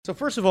So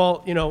first of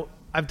all,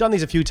 I've done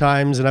these a few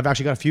times, and I've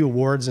actually got a few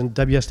awards in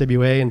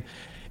WSWA, and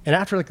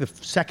after like the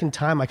second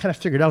time, I kind of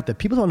figured out that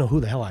people don't know who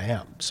the hell I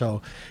am.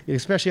 So,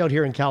 especially out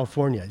here in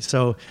California.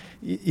 So,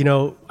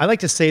 I like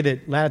to say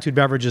that Latitude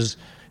Beverage is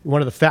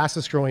one of the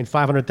fastest growing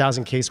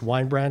 500,000 case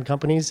wine brand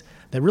companies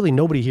that really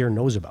nobody here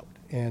knows about.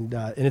 And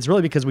it's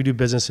really because we do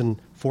business in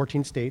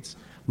 14 states,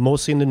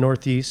 mostly in the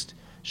Northeast,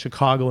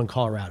 Chicago, and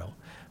Colorado.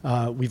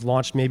 We've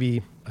launched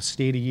maybe a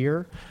state a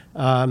year,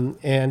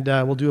 and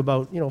we'll do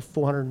about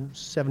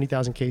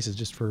 470,000 cases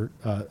just for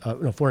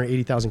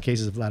 480,000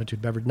 cases of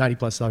Latitude Beverage,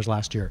 $90+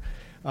 last year.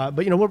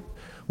 But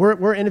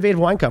we're an innovative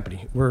wine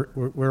company. We're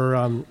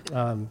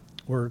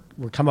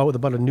come out with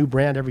about a new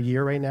brand every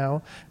year right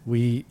now.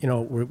 We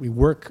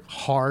work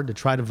hard to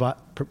try to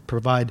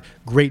provide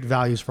great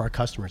values for our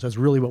customers. That's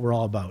really what we're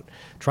all about.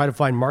 Try to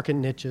find market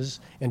niches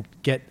and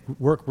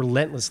work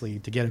relentlessly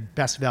to get a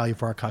best value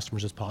for our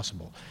customers as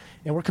possible.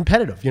 And we're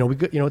competitive.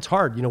 It's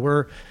hard.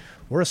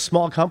 We're a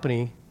small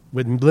company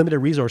with limited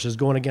resources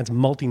going against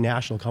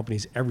multinational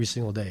companies every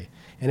single day.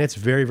 And it's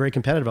very, very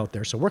competitive out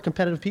there. So we're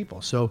competitive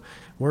people. So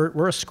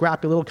we're a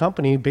scrappy little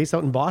company based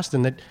out in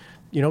Boston that,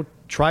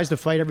 tries to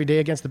fight every day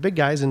against the big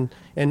guys. And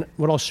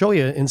what I'll show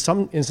you, in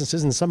some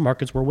instances, in some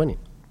markets, we're winning.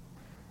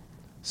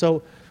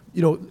 So,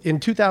 in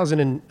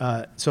 2000,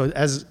 so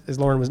as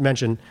Lauren was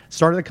mentioned,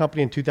 started the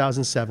company in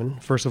 2007.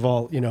 First of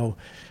all,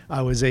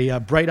 I was a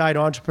bright-eyed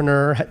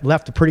entrepreneur,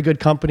 left a pretty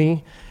good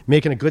company,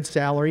 making a good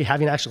salary,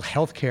 having actual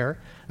health care.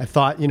 I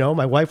thought,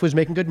 my wife was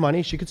making good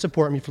money. She could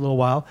support me for a little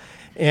while,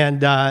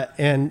 and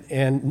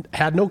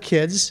had no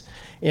kids.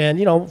 And,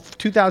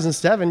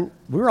 2007,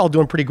 we were all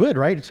doing pretty good,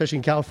 right? Especially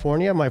in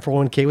California. My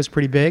 401k was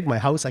pretty big. My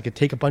house, I could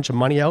take a bunch of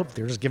money out. If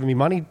they were just giving me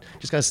money,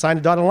 just got to sign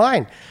a dotted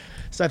line.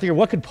 So I figured,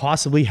 what could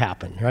possibly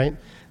happen, right?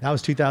 That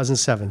was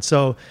 2007.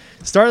 So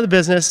started the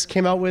business,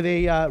 came out with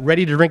a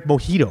ready-to-drink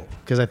mojito,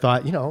 because I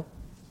thought,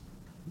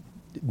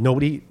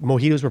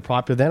 mojitos were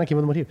popular then. I came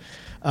with a mojito.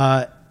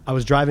 I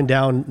was driving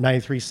down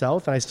 93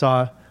 South, and I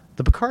saw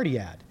the Bacardi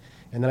ad.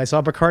 And then I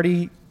saw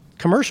Bacardi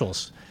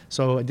commercials.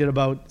 So I did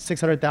about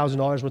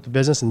 $600,000 worth of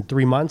business in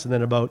 3 months, and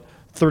then about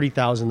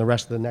 $30,000 the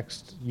rest of the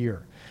next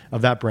year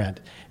of that brand.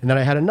 And then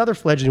I had another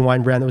fledgling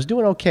wine brand that was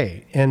doing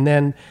okay. And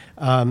then,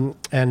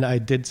 and I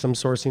did some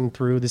sourcing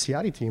through the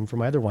Ciati team for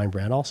my other wine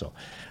brand also.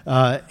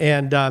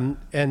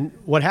 And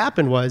what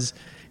happened was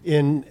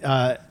in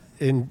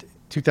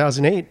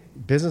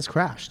 2008, business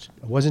crashed.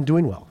 I wasn't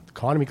doing well. The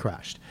economy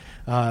crashed.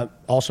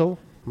 Also,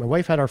 my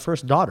wife had our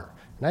first daughter,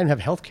 and I didn't have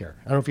health care.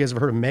 I don't know if you guys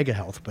have heard of Mega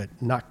Health, but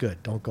not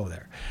good. Don't go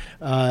there.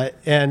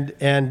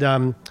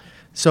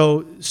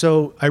 So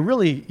I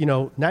really,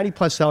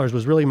 90+ sellers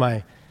was really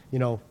my,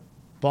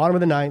 bottom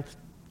of the ninth,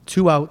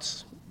 2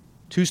 outs,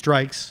 2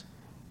 strikes.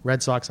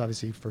 Red Sox,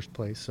 obviously, first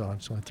place, so I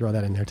just want to throw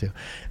that in there too.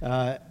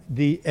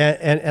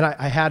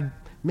 I had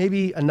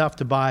maybe enough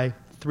to buy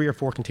 3 or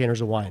 4 containers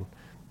of wine,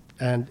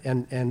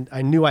 and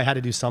I knew I had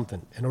to do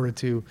something in order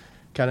to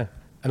kind of,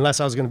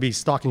 unless I was going to be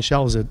stocking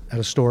shelves at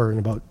a store in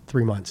about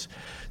 3 months.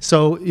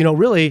 So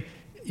really,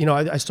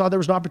 I saw there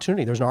was an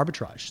opportunity. There was an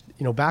arbitrage.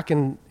 Back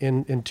in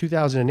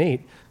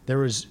 2008, there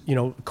was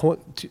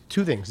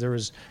 2 things. There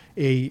was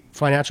a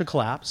financial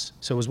collapse.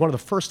 So it was one of the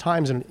first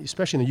times,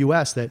 especially in the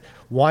U.S., that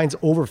wines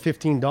over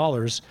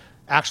 $15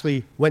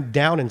 actually went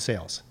down in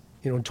sales.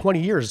 In 20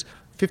 years,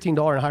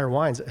 $15 and higher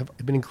wines have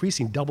been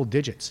increasing double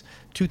digits.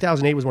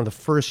 2008 was one of the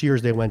first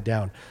years they went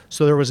down.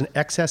 So there was an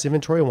excess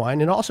inventory of wine,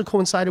 and it also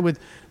coincided with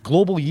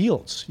global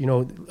yields,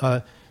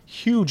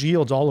 huge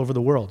yields all over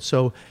the world.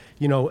 So,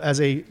 as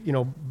a,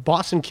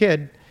 Boston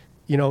kid,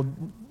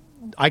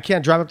 I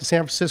can't drive up to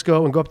San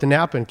Francisco and go up to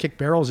Napa and kick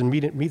barrels and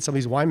meet some of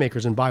these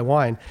winemakers and buy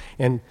wine.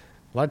 And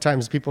a lot of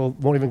times people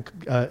won't even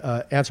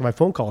answer my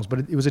phone calls, but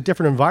it was a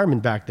different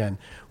environment back then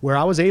where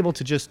I was able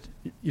to just,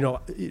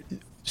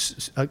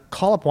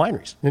 call up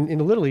wineries.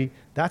 And literally,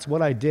 that's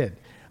what I did.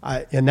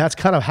 And that's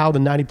kind of how the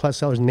 90+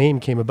 Sellers name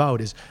came about.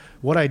 Is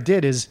what I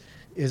did is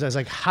I was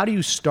like, how do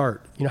you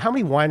start? How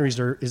many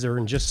wineries is there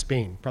in just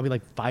Spain? Probably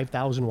like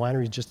 5,000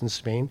 wineries just in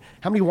Spain.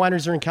 How many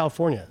wineries are in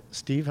California?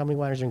 Steve, how many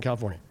wineries are in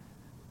California?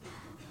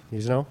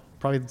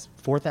 Probably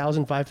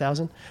 4,000,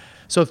 5,000.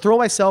 So throw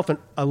myself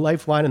a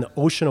lifeline in the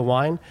ocean of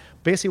wine.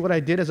 Basically what I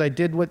did is I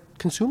did what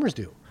consumers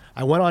do.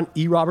 I went on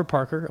Robert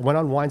Parker, I went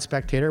on Wine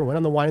Spectator, I went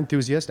on the Wine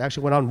Enthusiast, I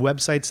actually went on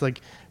websites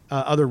like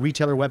other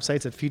retailer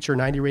websites that feature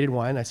 90 rated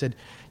wine. I said,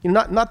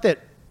 not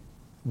that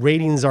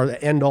ratings are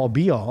the end all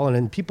be all, and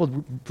then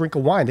people drink a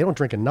wine, they don't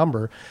drink a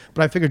number,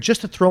 but I figured just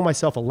to throw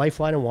myself a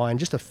lifeline of wine,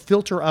 just to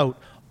filter out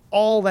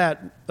all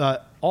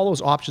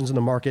those options in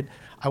the market,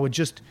 I would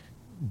just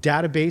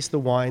database the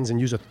wines and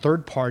use a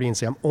third party and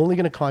say, I'm only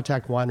going to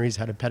contact wineries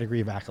that had a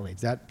pedigree of accolades.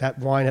 That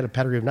wine had a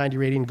pedigree of 90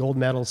 rating, gold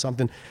medal,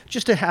 something,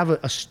 just to have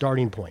a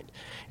starting point.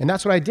 And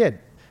that's what I did.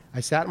 I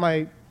sat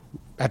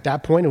at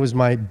that point, it was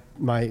my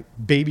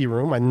baby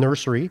room, my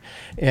nursery,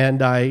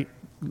 and I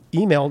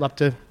emailed up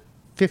to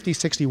 50,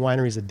 60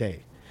 wineries a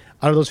day.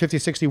 Out of those 50,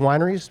 60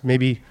 wineries,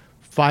 maybe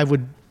 5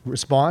 would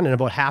respond, and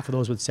about half of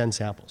those would send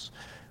samples.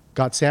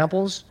 Got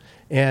samples,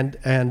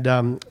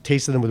 and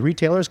tasted them with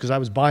retailers because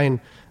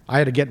I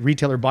had to get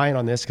retailer buy-in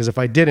on this because if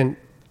I didn't,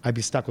 I'd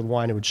be stuck with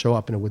wine. It would show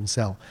up and it wouldn't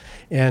sell.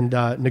 And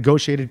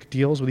negotiated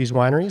deals with these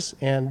wineries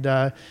and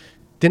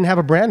didn't have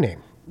a brand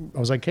name. I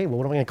was like, hey, well,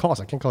 what am I going to call this?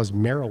 I can't call this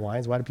Mehra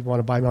wines. Why do people want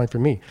to buy wine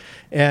from me?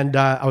 And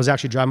I was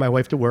actually driving my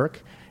wife to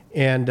work,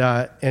 and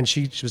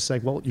she was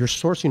like, well, you're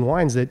sourcing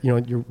wines that,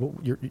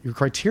 your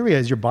criteria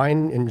is you're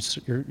buying and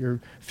you're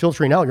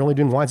filtering out. You're only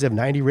doing wines that have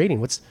 90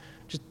 rating.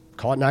 Just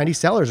call it 90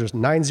 cellars or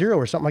 90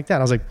 or something like that.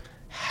 And I was like,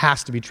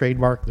 has to be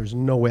trademarked. There's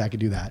no way I could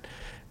do that.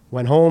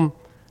 Went home,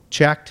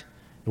 checked.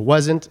 It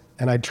wasn't,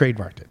 and I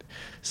trademarked it.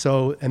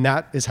 So, and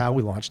that is how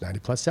we launched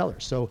 90 plus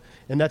sellers. So,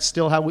 and that's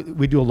still how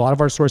we do a lot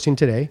of our sourcing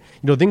today.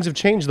 Things have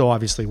changed though,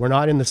 obviously. We're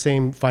not in the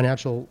same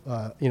financial,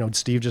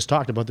 Steve just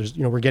talked about,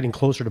 we're getting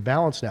closer to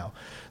balance now.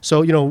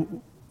 So,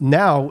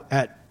 now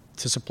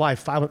to supply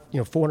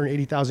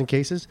 480,000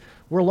 cases,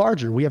 we're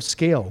larger. We have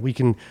scale. We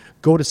can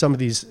go to some of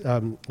these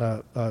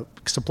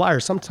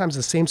suppliers, sometimes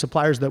the same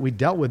suppliers that we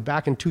dealt with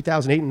back in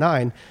 2008 and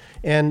 9,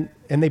 and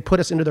they put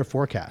us into their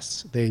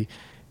forecasts.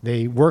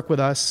 They work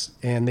with us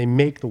and they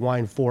make the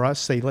wine for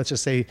us. Let's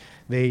just say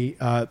they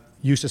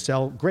used to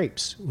sell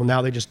grapes. Well,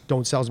 now they just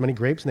don't sell as many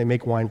grapes and they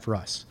make wine for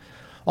us.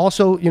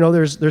 Also,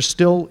 there's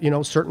still,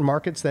 certain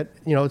markets that,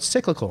 it's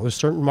cyclical. There's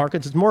certain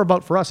markets, it's more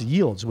about for us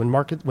yields. When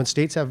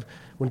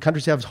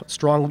countries have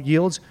strong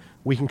yields,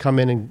 we can come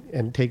in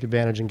and take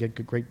advantage and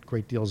get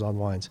great deals on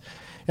wines.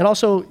 And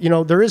also,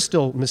 there is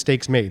still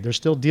mistakes made. There's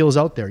still deals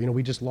out there.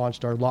 We just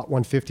launched our Lot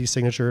 150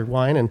 signature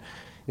wine, and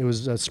it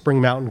was a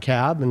Spring Mountain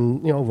cab, and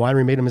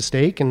winery made a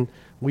mistake, and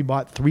we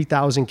bought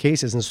 3,000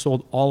 cases and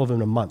sold all of them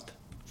in a month.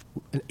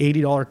 An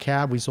 $80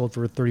 cab we sold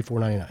for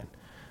 $34.99.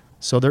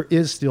 So there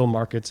is still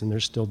markets and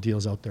there's still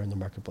deals out there in the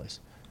marketplace.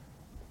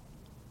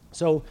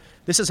 So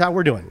this is how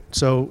we're doing.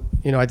 So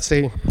I'd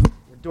say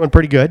we're doing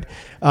pretty good.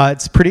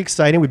 It's pretty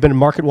exciting. We've been a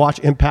Market Watch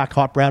Impact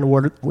Hot Brand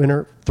Award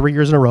winner 3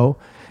 years in a row,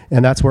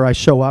 and that's where I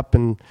show up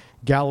and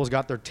Gallo's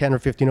got their 10 or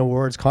 15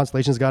 awards.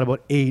 Constellation's got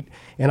about 8,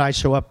 and I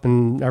show up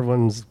and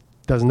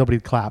nobody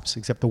claps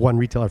except the one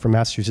retailer from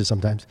Massachusetts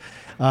sometimes.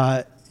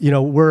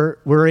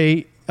 We're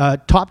a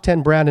top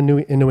 10 brand in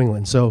New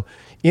England. So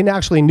in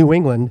actually New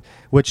England,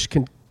 which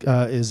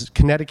is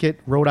Connecticut,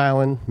 Rhode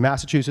Island,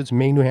 Massachusetts,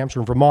 Maine, New Hampshire,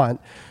 and Vermont,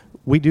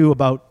 we do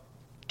about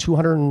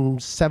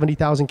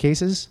 270,000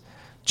 cases.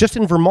 Just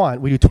in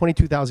Vermont, we do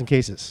 22,000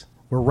 cases.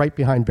 We're right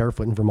behind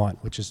Barefoot in Vermont,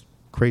 which is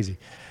crazy.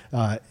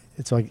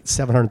 It's like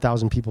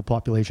 700,000 people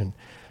population.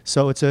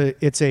 So it's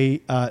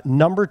a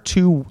number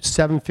 2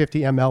 750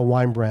 ml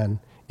wine brand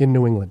in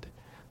New England.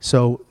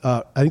 So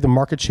I think the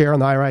market share on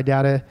the IRI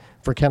data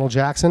for Kendall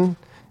Jackson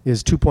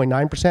is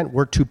 2.9%.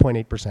 We're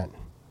 2.8%,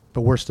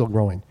 but we're still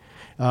growing.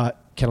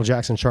 Kendall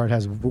Jackson chart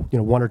has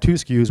 1 or 2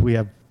 SKUs. We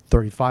have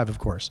 35, of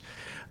course.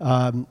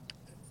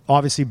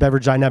 Obviously,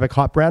 Beverage Dynamic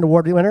Hot Brand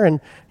Award winner, and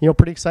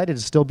pretty excited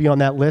to still be on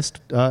that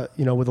list.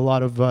 With a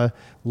lot of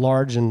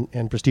large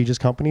and prestigious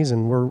companies,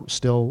 and we're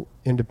still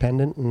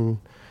independent and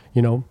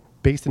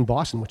based in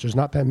Boston, which there's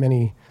not that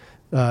many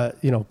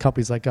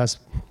companies like us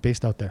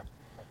based out there.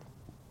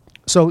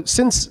 So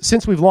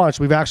since we've launched,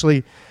 we've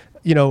actually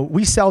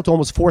we sell to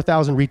almost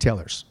 4,000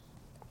 retailers.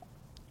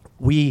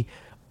 We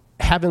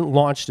haven't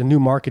launched a new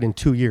market in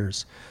 2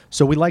 years.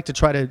 So we like to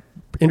try to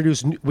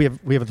introduce, we have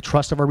the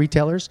trust of our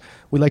retailers.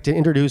 We like to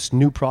introduce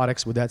new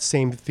products with that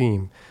same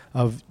theme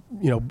of,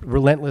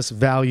 relentless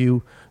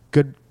value,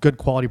 good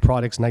quality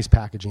products, nice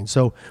packaging.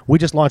 So we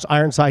just launched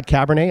Ironside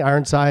Cabernet,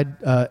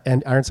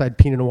 and Ironside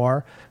Pinot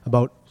Noir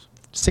about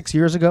 6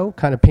 years ago,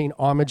 kind of paying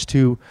homage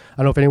to, I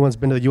don't know if anyone's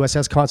been to the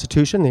USS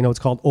Constitution. It's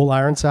called Old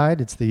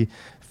Ironside. It's the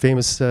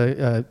famous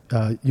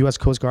U.S.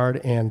 Coast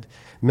Guard and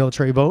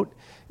military boat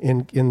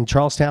in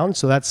Charlestown.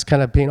 So that's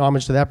kind of paying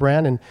homage to that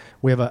brand. And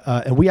we have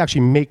and we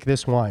actually make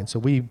this wine. So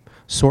we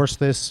source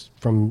this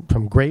from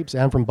grapes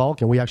and from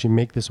bulk, and we actually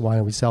make this wine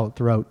and we sell it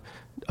throughout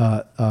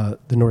the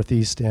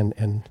Northeast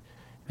and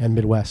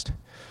Midwest.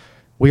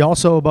 We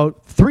also,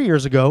 about 3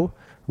 years ago,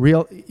 we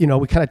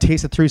kind of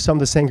tasted through some of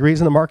the sangrias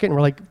in the market, and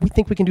we're like, we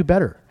think we can do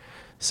better.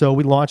 So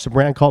we launched a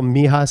brand called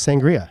Mehra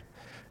Sangria.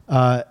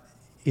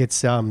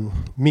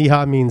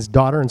 Mija means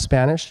daughter in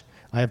Spanish.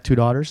 I have 2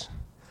 daughters.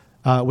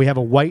 We have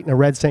a white and a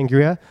red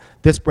sangria.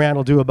 This brand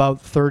will do about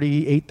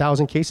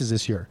 38,000 cases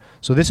this year.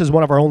 So this is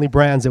one of our only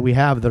brands that we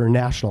have that are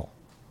national.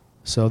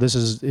 So this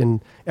is in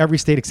every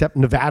state except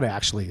Nevada,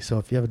 actually. So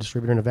if you have a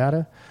distributor in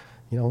Nevada,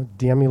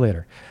 DM me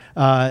later.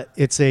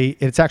 It's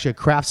actually a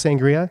craft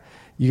sangria.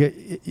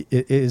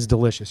 It is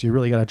delicious. You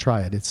really got to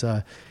try it. It's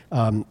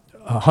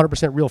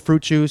 100% real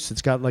fruit juice.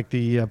 It's got like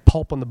the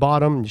pulp on the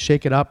bottom. You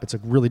shake it up. It's a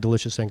really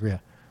delicious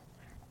sangria.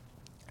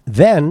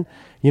 Then,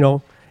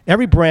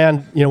 every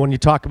brand, when you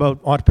talk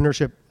about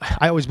entrepreneurship,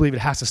 I always believe it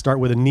has to start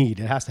with a need.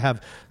 It has to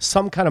have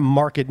some kind of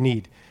market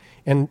need.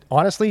 And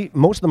honestly,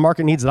 most of the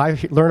market needs that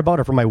I learn about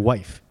are from my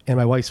wife and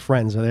my wife's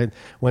friends.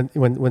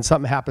 When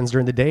something happens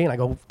during the day and I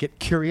go get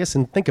curious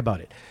and think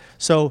about it.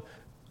 So,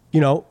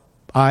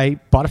 I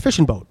bought a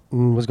fishing boat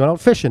and was going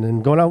out fishing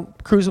and going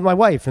out cruising with my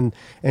wife. And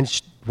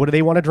what do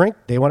they want to drink?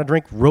 They want to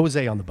drink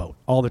rosé on the boat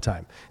all the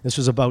time. This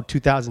was about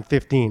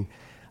 2015.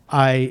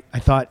 I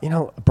thought,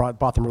 I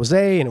bought them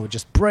rosé and it would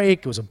just break.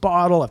 It was a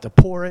bottle. I have to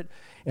pour it.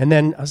 And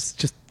then I was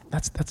just,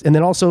 and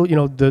then also,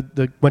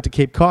 went to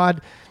Cape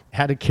Cod,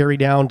 had to carry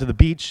down to the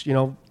beach,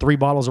 3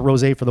 bottles of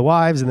rosé for the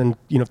wives, and then,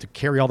 have to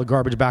carry all the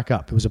garbage back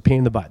up. It was a pain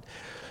in the butt.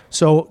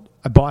 So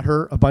I bought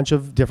her a bunch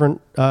of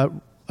different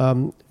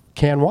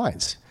canned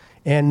wines.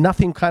 And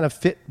nothing kind of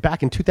fit.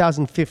 Back in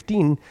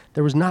 2015,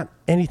 there was not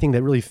anything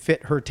that really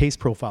fit her taste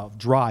profile,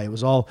 dry. It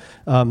was all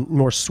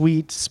more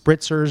sweet,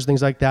 spritzers,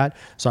 things like that.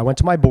 So I went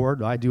to my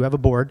board, I do have a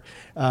board,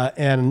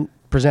 and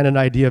presented an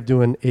idea of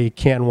doing a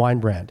canned wine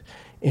brand.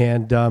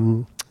 And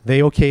they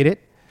okayed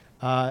it,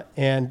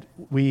 and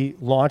we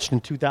launched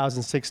in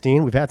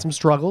 2016. We've had some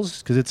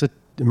struggles because it's an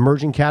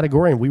emerging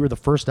category, and we were the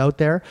first out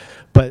there.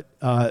 But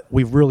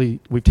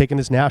we've taken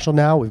this national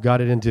now. We've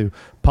got it into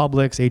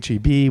Publix,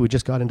 H-E-B. We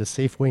just got into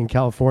Safeway in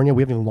California.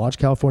 We haven't even launched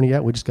California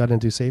yet. We just got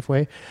into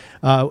Safeway.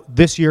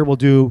 This year we'll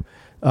do.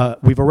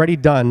 We've already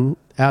done,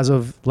 as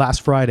of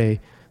last Friday,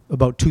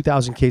 about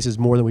 2,000 cases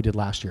more than we did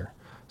last year.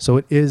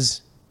 So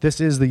this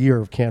is the year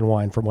of canned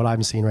wine from what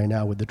I'm seeing right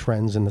now with the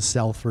trends and the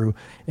sell-through,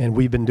 and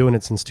we've been doing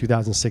it since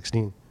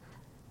 2016.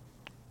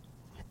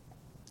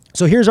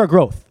 So here's our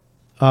growth.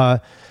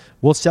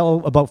 We'll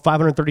sell about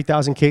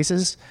 530,000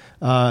 cases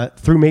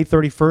through May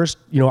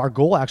 31st. Our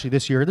goal actually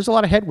this year, there's a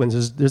lot of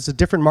headwinds. There's a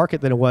different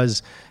market than it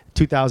was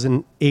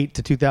 2008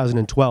 to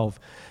 2012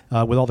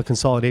 with all the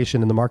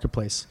consolidation in the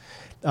marketplace.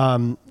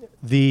 So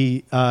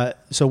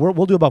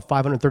we'll do about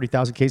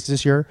 530,000 cases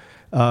this year.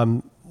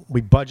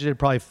 We budgeted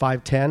probably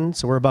 510,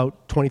 so we're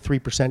about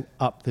 23%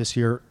 up this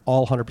year,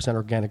 all 100%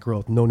 organic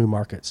growth, no new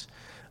markets.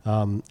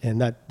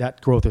 And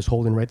that growth is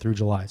holding right through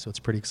July, so it's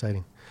pretty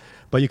exciting.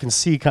 But you can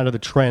see kind of the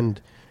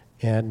trend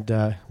and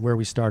where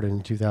we started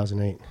in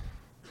 2008.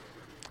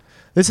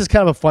 This is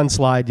kind of a fun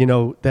slide,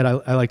 that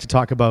I like to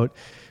talk about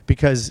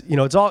because,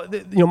 it's all,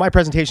 my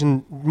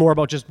presentation more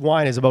about just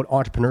wine is about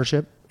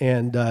entrepreneurship.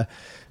 And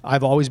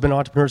I've always been an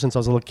entrepreneur since I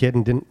was a little kid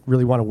and didn't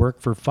really want to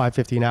work for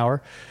 $5.50 an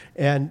hour.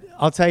 And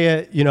I'll tell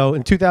you,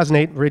 in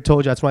 2008, I already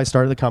told you that's when I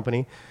started the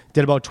company.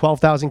 Did about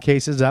 12,000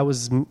 cases. That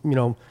was,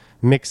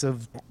 mix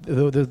of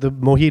the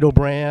Mojito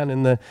brand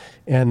and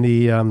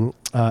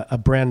a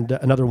brand,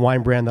 another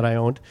wine brand that I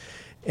owned.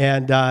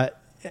 And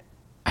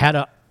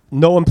had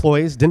no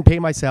employees, didn't pay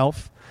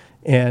myself,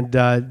 and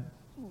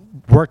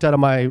worked out of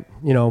my,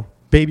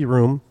 baby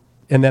room.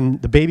 And then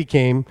the baby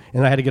came,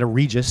 and I had to get a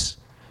Regis,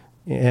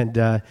 and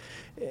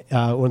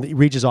one of the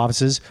Regis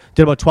offices.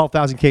 Did about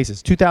 12,000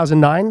 cases.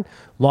 2009,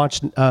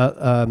 launched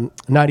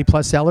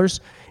 90-plus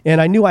sellers. And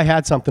I knew I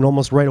had something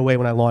almost right away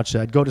when I launched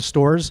it. I'd go to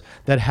stores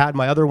that had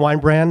my other wine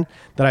brand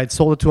that I'd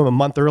sold it to them a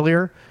month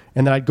earlier,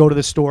 and then I'd go to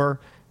the store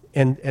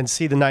and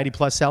see the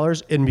 90-plus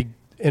sellers, and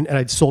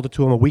I'd sold it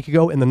to them a week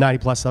ago, and the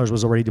 90-plus sellers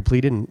was already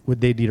depleted, and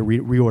they need a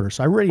reorder.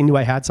 So I already knew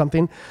I had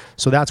something.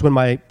 So that's when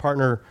my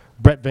partner,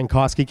 Brett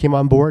Venkowski, came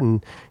on board,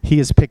 and he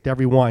has picked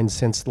every wine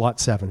since Lot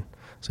 7.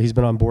 So he's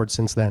been on board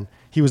since then.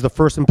 He was the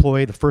first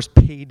employee, the first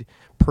paid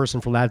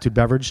person for Latitude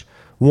Beverage.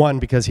 One,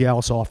 because he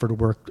also offered to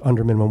work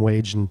under minimum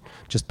wage and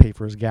just pay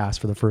for his gas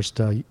for the first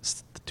 2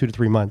 to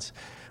 3 months.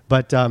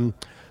 But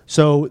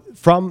so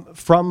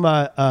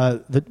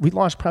we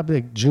launched probably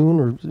like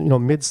June or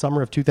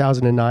midsummer of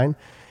 2009,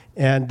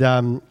 and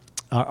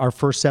our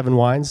first 7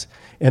 wines,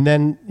 and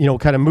then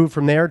kind of moved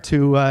from there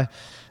to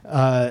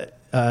kind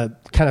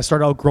of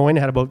started out growing.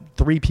 Had about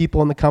 3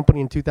 people in the company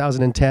in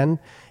 2010,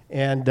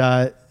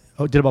 and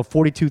did about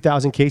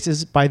 42,000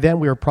 cases. By then,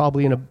 we were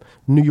probably in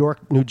New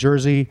York, New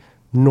Jersey,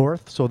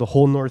 North, so the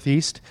whole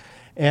Northeast.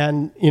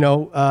 And,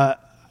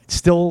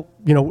 still,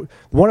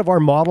 one of our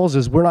models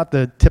is we're not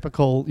the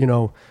typical,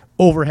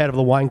 overhead of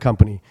the wine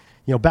company.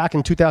 Back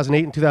in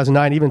 2008 and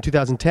 2009, even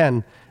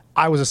 2010,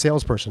 I was a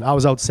salesperson. I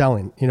was out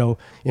selling.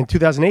 In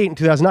 2008 and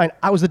 2009,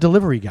 I was the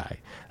delivery guy.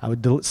 I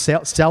would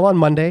sell on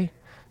Monday,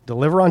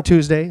 deliver on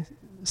Tuesday,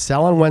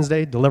 sell on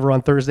Wednesday, deliver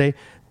on Thursday,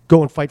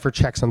 go and fight for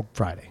checks on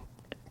Friday.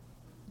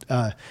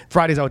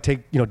 Fridays I would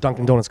take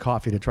Dunkin' Donuts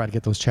coffee to try to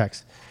get those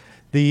checks.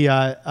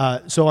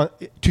 So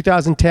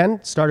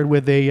 2010 started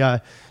with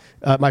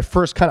my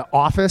first kind of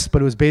office,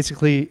 but it was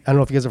basically, I don't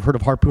know if you guys have heard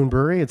of Harpoon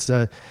Brewery.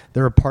 They're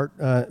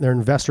an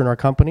investor in our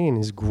company, and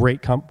he's a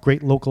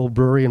great local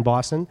brewery in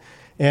Boston.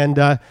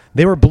 And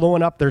they were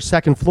blowing up their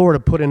second floor to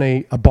put in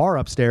a bar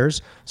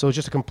upstairs. So it was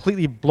just a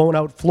completely blown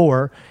out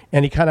floor,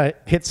 and he kind of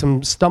hit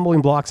some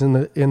stumbling blocks in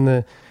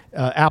the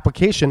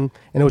application,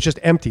 and it was just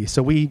empty.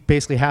 So we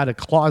basically had a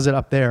closet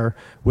up there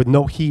with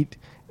no heat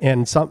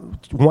and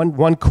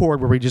one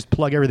cord where we just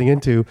plug everything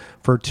into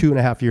for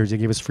 2.5 years. They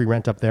gave us free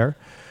rent up there.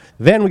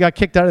 Then we got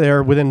kicked out of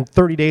there. Within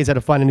 30 days, I had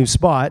to find a new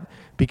spot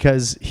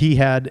because he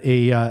had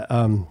he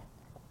got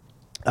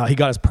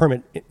his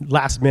permit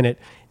last minute,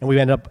 and we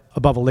ended up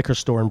above a liquor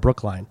store in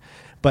Brookline.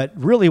 But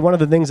really, one of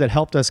the things that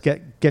helped us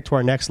get to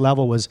our next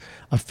level was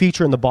a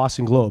feature in the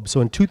Boston Globe.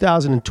 So in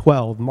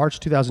 2012,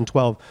 March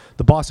 2012,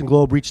 the Boston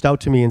Globe reached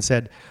out to me and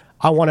said,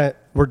 I want to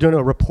we're doing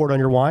a report on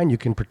your wine. You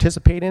can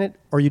participate in it,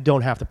 or you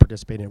don't have to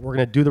participate in it. We're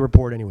going to do the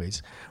report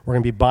anyways. We're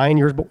going to be buying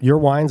your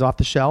wines off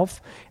the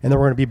shelf, and then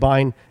we're going to be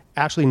buying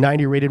actually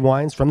 90 rated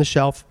wines from the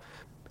shelf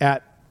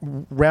at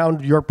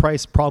round your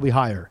price, probably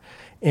higher.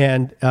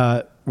 And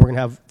we're going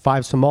to have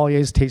 5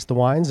 sommeliers taste the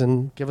wines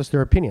and give us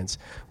their opinions.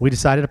 We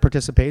decided to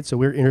participate, so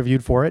we were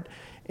interviewed for it,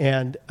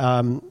 and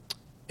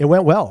it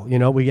went well.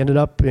 We ended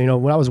up, when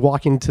I was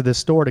walking to the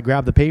store to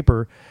grab the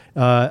paper,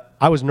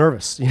 I was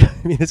nervous.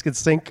 This could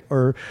sink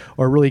or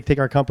really take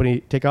our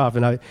company, take off.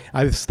 And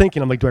I was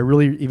thinking, I'm like, do I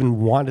really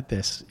even want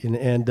this?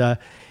 And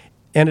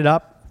ended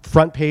up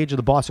front page of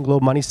the Boston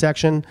Globe Money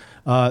section.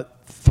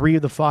 3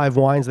 of the 5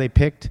 wines they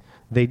picked,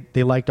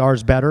 they liked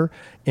ours better.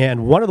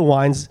 And one of the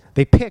wines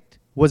they picked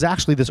was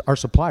actually our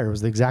supplier. It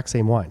was the exact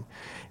same wine.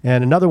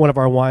 And another one of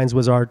our wines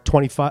was our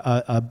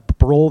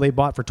Barolo they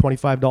bought for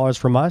 $25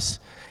 from us.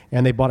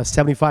 And they bought a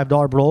 $75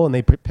 Barolo, and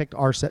they picked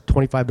our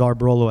 $25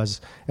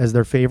 Barolo as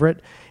their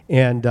favorite.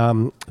 And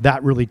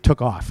that really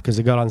took off because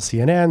it got on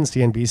CNN,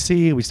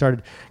 CNBC. We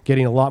started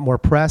getting a lot more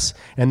press.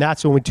 And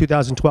that's when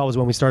 2012 is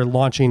when we started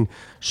launching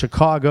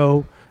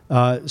Chicago,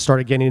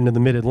 started getting into the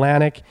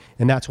Mid-Atlantic.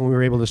 And that's when we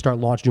were able to start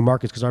launching new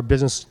markets because our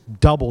business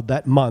doubled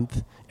that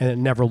month, and it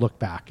never looked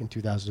back in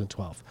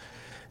 2012.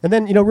 And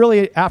then,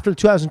 really after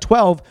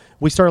 2012,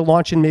 we started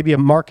launching maybe a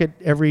market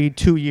every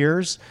 2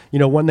 years.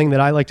 One thing that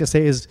I like to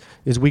say is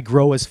we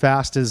grow as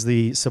fast as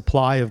the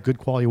supply of good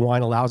quality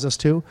wine allows us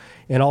to.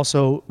 And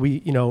also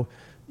we,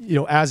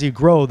 as you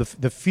grow,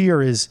 the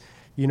fear is,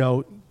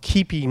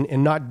 keeping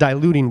and not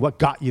diluting what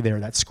got you there,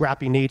 that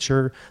scrappy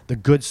nature, the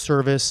good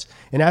service.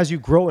 And as you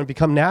grow and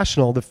become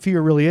national, the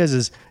fear really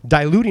is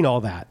diluting all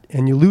that,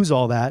 and you lose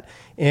all that.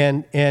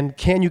 And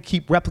can you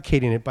keep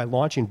replicating it by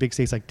launching big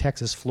states like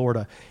Texas,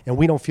 Florida? And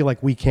we don't feel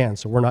like we can,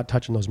 so we're not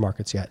touching those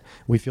markets yet.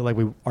 We feel like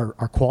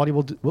our quality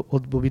will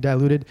be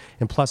diluted,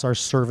 and plus our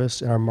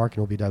service and our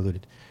marketing will be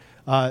diluted.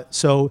 In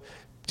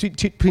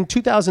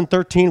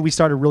 2013, we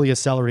started really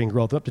accelerating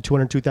growth up to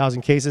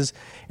 202,000 cases.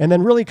 And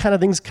then really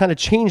things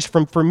changed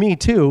for me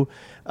too,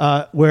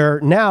 where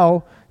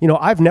now,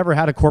 I've never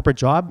had a corporate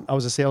job. I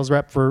was a sales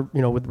rep for,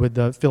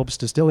 with Phillips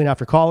Distilling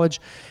after college,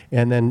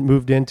 and then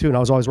moved into, and I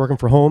was always working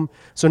from home.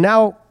 So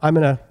now I'm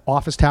in an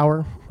office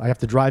tower. I have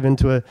to drive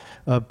into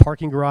a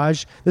parking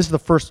garage. This is the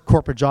first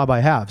corporate job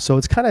I have. So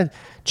it's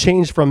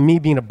changed from me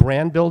being a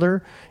brand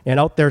builder and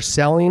out there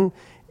selling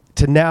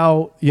to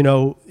now,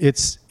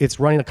 it's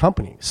running a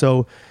company.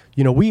 So,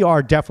 we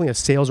are definitely a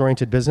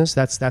sales-oriented business.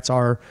 That's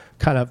our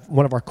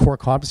one of our core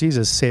competencies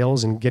is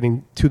sales and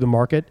getting to the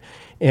market.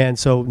 And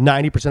so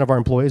 90% of our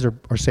employees are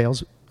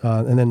sales.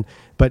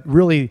 But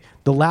really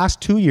the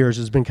last 2 years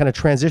has been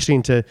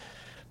transitioning to,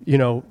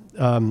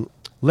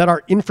 let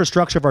our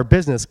infrastructure of our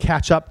business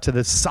catch up to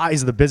the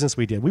size of the business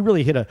we did. We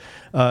really hit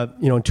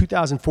in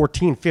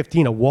 2014,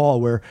 15, a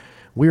wall where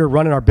we were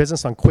running our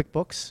business on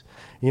QuickBooks.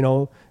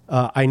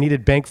 I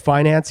needed bank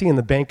financing, and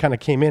the bank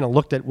came in and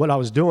looked at what I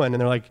was doing,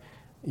 and they're like,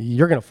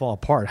 you're going to fall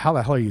apart. How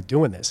the hell are you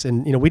doing this?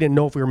 And, we didn't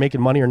know if we were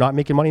making money or not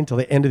making money until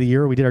the end of the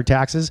year we did our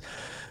taxes.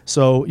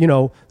 So,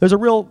 there's a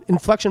real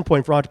inflection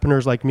point for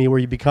entrepreneurs like me where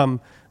you become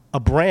a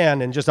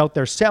brand and just out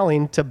there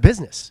selling to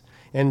business.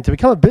 And to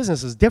become a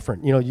business is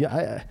different. You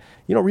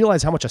don't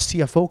realize how much a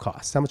CFO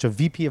costs, how much a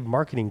VP of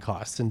marketing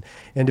costs. And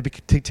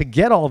to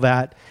get all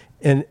that,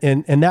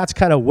 and that's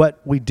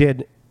what we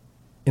did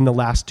in the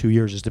last 2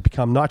 years, is to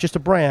become not just a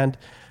brand,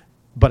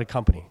 but a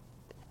company.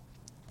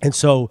 And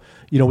so,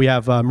 we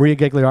have Maria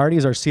Gagliardi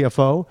is our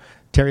CFO,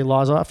 Terry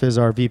Lozoff is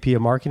our VP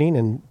of marketing,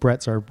 and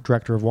Brett's our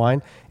director of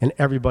wine, and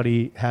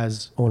everybody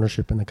has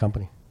ownership in the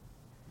company.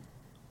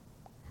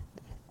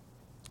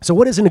 So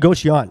what is a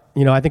negociant?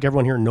 I think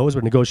everyone here knows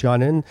what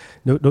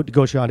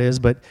negociant is,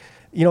 but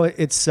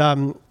it's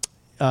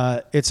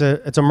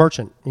a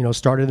merchant.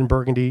 Started in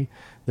Burgundy.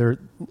 They're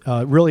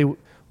really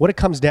what it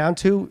comes down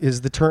to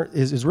is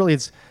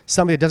it's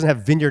somebody that doesn't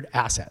have vineyard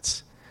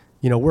assets.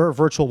 We're a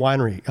virtual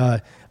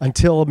winery.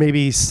 Until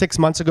maybe 6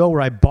 months ago,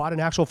 where I bought an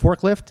actual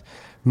forklift,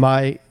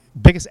 my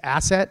biggest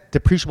asset,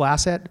 depreciable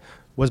asset,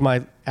 was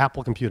my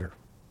Apple computer.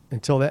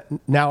 Until that,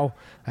 now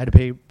I had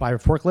to buy a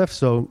forklift,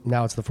 so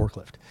now it's the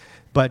forklift.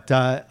 But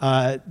so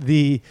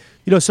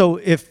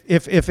if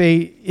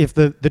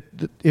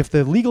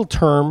the legal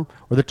term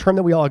or the term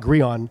that we all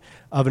agree on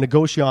of a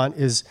negociant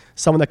is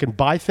someone that can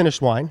buy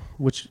finished wine,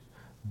 which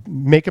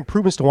make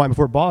improvements to wine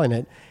before bottling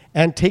it,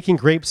 and taking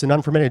grapes and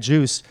unfermented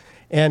juice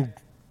and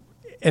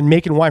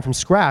making wine from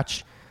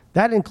scratch,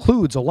 that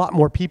includes a lot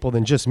more people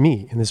than just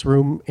me in this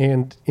room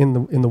and in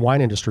the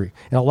wine industry,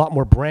 and a lot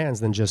more brands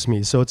than just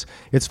me. So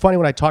it's funny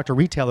when I talk to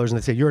retailers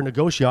and they say, you're a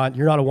negociant,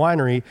 you're not a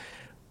winery.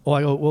 Well,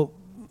 I go, well,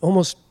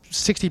 almost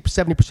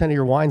 60-70% of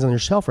your wines on your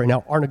shelf right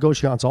now are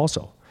negociants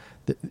also.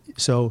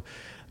 So,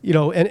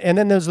 and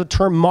then there's the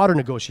term modern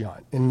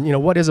negociant.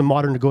 And, what is a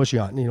modern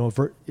negociant?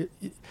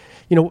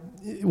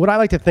 What I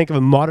like to think of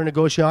a modern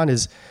negociant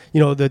is,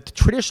 the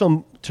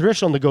traditional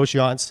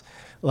negociants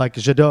like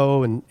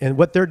Jadot and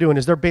what they're doing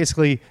is they're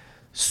basically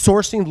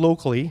sourcing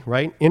locally,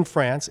 right, in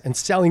France and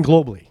selling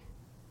globally.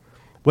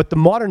 What the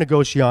modern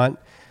negociant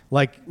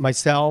like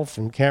myself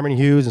and Cameron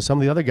Hughes and some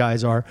of the other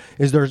guys are,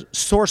 is they're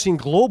sourcing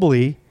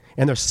globally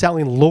and they're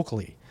selling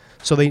locally.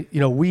 So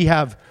we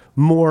have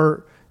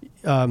more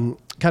kind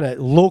of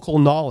local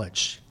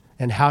knowledge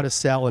and how to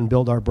sell and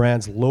build our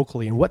brands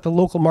locally and what the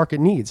local market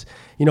needs.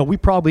 We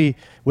probably,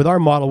 with our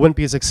model, wouldn't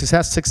be as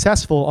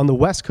successful on the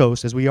West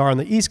Coast as we are on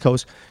the East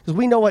Coast, because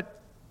we know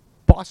what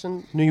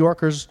Boston, New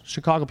Yorkers,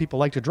 Chicago people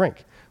like to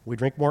drink. We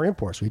drink more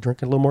imports. We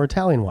drink a little more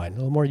Italian wine, a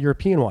little more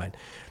European wine.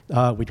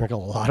 We drink a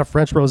lot of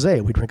French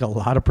rosé. We drink a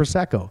lot of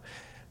Prosecco.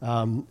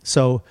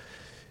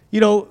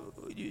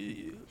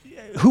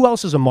 Who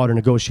else is a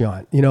modern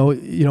negociant?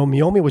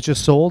 Meiomi was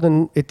just sold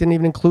and it didn't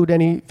even include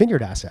any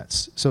vineyard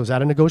assets. So is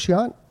that a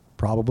negociant?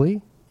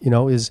 Probably.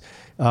 So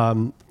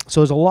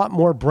there's a lot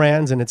more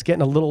brands and it's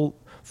getting a little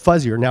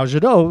fuzzier. Now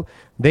Jadot,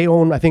 they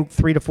own I think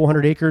 300 to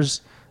 400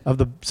 acres of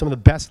some of the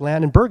best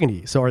land in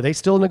Burgundy. So are they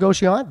still a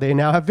negociant? They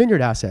now have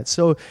vineyard assets.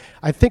 So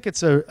I think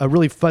it's a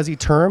really fuzzy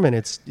term and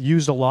it's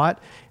used a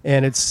lot.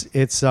 And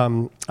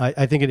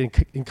I think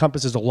it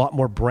encompasses a lot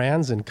more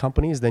brands and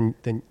companies than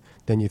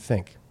you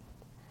think.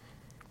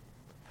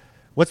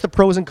 What's the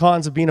pros and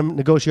cons of being a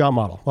negociant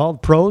model? Well,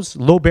 pros,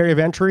 low barrier of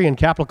entry and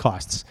capital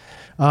costs.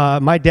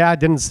 My dad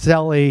didn't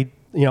sell a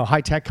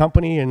high-tech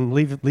company and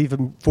leave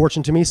a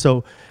fortune to me,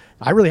 so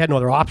I really had no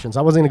other options.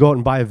 I wasn't going to go out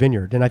and buy a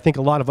vineyard. And I think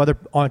a lot of other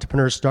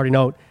entrepreneurs starting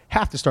out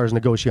have to start as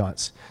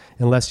negociants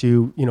unless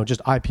you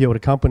just IPO'd a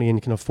company and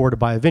you can afford to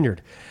buy a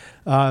vineyard.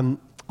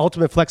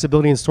 Ultimate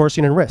flexibility in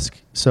sourcing and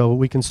risk. So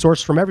we can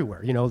source from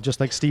everywhere. Just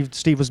like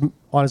Steve was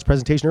on his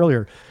presentation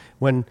earlier.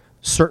 When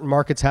certain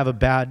markets have a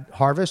bad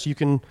harvest, you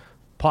can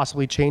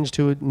possibly change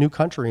to a new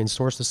country and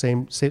source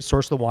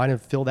the wine and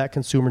fill that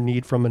consumer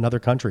need from another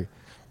country.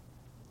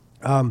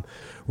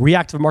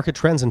 Reactive market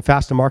trends and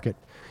fast to market.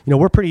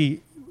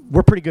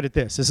 We're pretty good at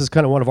this. This is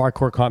kind of one of our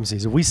core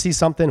competencies. If we see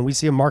something and we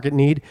see a market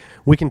need,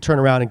 we can turn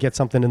around and get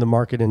something in the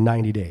market in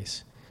 90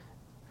 days.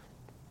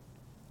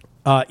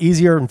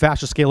 Easier and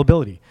faster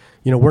scalability.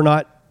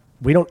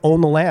 We don't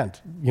own the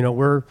land. We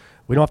don't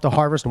have to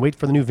harvest and wait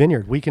for the new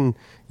vineyard. We can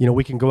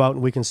go out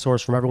and we can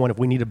source from everyone. If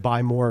we need to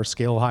buy more or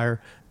scale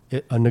higher,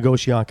 a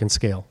negociant can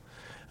scale.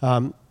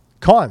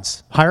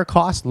 Cons, higher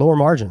cost, lower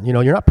margin.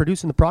 You're not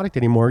producing the product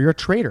anymore. You're a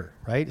trader,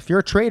 right? If you're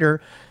a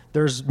trader,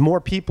 there's more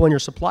people in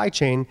your supply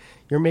chain.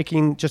 You're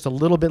making just a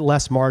little bit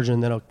less margin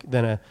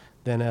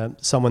than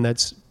someone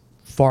that's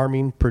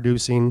farming,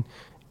 producing,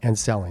 and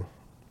selling.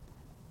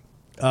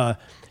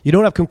 You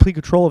don't have complete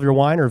control of your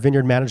wine or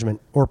vineyard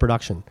management or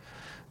production.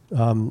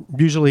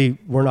 Usually,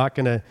 we're not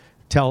going to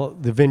tell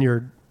the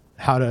vineyard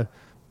how to,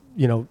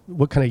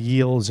 what kind of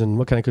yields and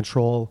what kind of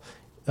control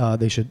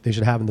they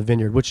should have in the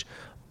vineyard. Which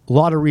a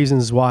lot of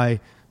reasons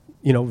why,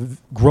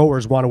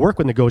 growers want to work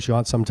with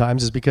negociants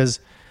sometimes is because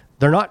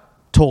they're not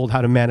told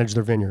how to manage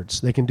their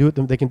vineyards. They can do it.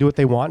 They can do what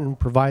they want and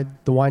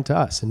provide the wine to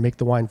us and make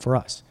the wine for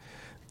us.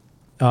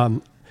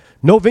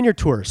 No vineyard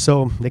tours.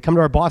 So they come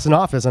to our Boston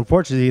office.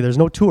 Unfortunately, there's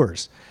no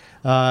tours.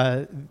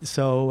 That's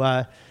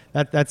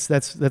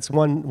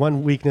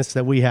one weakness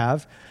that we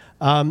have.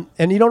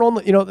 And you don't own,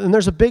 and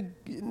there's a big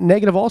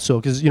negative also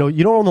because you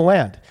don't own the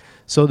land.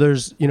 So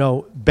there's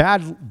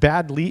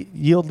bad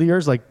yield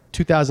years, like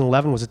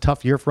 2011 was a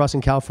tough year for us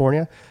in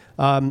California.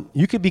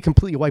 You could be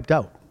completely wiped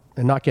out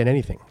and not get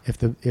anything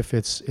if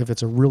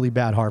it's a really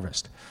bad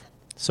harvest.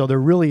 So there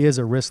really is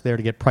a risk there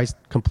to get priced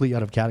completely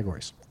out of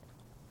categories.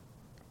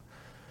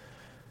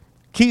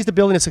 Keys to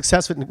building a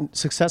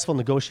successful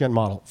negociant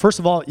model. First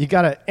of all,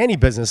 any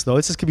business though,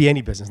 this could be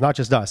any business, not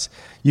just us.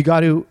 You got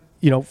to,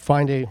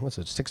 find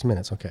 6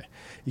 minutes, okay.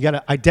 You got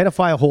to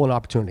identify a hole in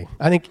opportunity.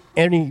 I think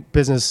any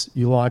business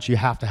you launch, you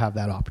have to have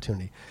that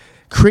opportunity.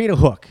 Create a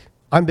hook.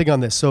 I'm big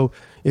on this. So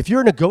if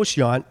you're a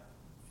negociant,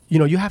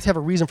 you have to have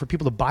a reason for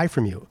people to buy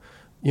from you.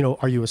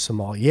 Are you a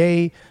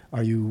sommelier?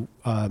 Are you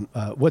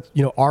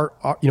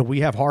we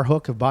have our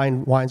hook of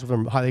buying wines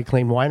from highly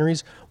acclaimed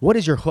wineries. What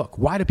is your hook?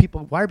 Why are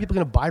people going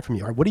to buy from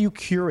you? Or what are you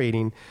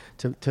curating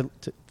to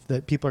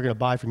that people are going to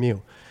buy from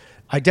you?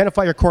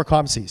 Identify your core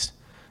competencies.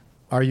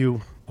 Are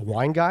you a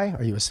wine guy?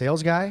 Are you a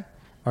sales guy?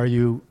 Are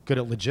you good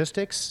at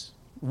logistics?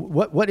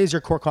 What is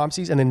your core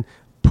competencies? And then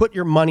put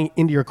your money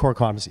into your core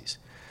competencies.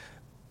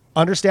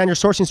 Understand your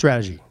sourcing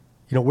strategy.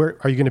 Where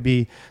are you going to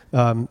be?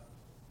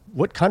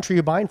 What country are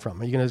you buying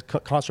from? Are you going to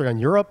concentrate on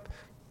Europe?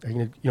 Are you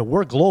going to,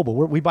 we're global.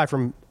 We buy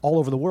from all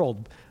over the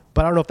world.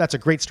 But I don't know if that's a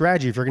great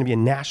strategy if you're going to be a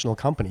national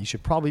company. You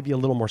should probably be a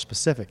little more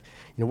specific.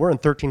 We're in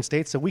 13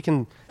 states, so we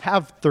can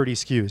have 30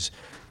 SKUs.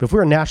 But if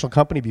we're a national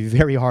company, it'd be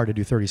very hard to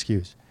do 30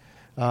 SKUs.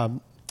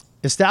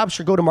 Establish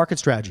your go-to-market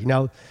strategy.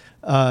 Now,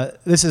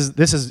 this.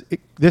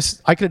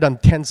 I could have done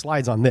 10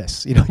 slides on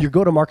this. Your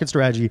go-to-market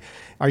strategy.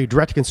 Are you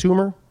direct to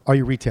consumer? Are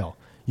you retail?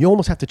 You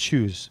almost have to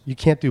choose. You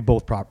can't do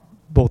both right.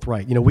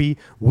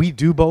 We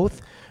do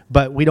both,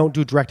 but we don't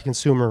do direct to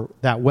consumer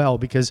that well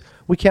because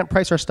we can't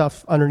price our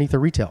stuff underneath a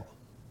retail.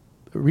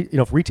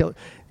 Retail,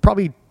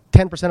 probably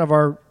 10% of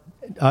our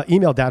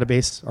email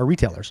database are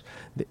retailers,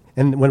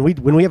 and when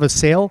we have a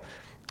sale,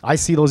 I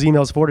see those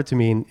emails forwarded to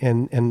me,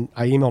 and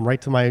I email them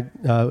right to my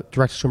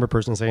direct consumer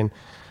person saying,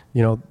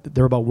 You know,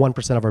 they're about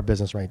 1% of our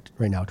business right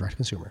now, direct to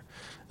consumer.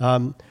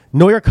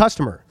 Know your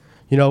customer.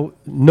 You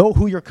know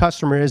who your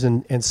customer is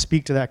and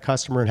speak to that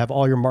customer and have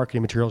all your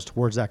marketing materials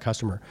towards that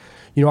customer.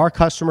 You know, our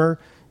customer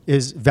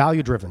is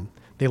value driven.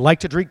 They like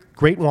to drink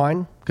great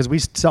wine because we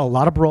sell a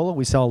lot of Barolo,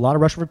 we sell a lot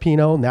of Russian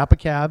Pinot, Napa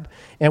Cab,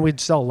 and we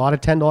sell a lot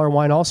of $10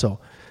 wine also.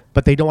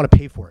 But they don't want to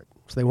pay for it.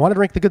 So they want to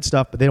drink the good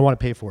stuff, but they don't want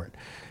to pay for it.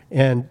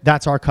 And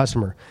that's our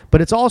customer.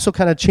 But it's also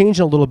kind of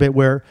changing a little bit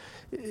where,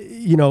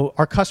 you know,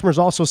 our customer is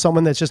also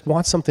someone that just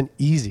wants something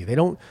easy.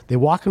 They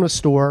walk into a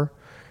store,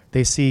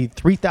 they see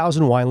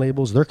 3,000 wine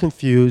labels, they're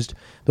confused.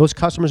 Those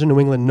customers in New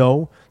England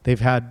know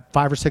they've had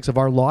 5 or 6 of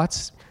our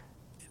lots.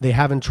 They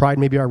haven't tried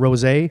maybe our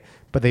rosé,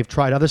 but they've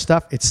tried other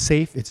stuff. It's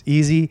safe, it's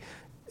easy.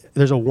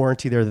 There's a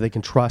warranty there that they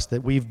can trust,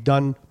 that we've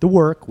done the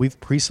work, we've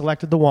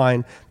pre-selected the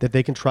wine, that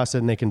they can trust it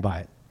and they can buy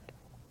it.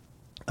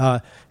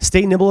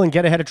 Stay nimble and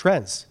get ahead of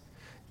trends.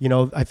 You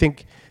know, I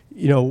think,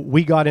 you know,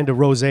 we got into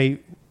rosé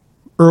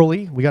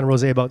early. We got into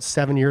rosé about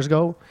 7 years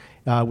ago.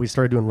 We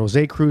started doing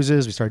rosé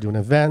cruises, we started doing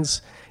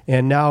events,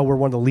 and now we're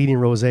one of the leading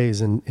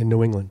rosés in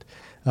New England.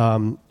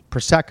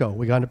 Prosecco,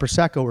 we got into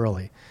Prosecco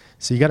early.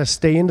 So you got to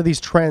stay into these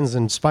trends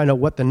and find out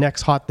what the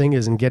next hot thing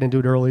is and get into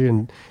it early,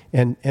 and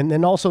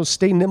then also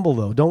stay nimble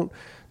though.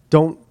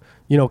 Don't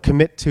you know,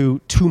 commit to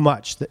too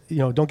much. You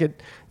know, don't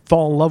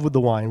fall in love with the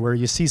wine where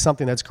you see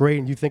something that's great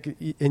and you think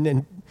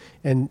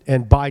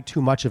and buy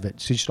too much of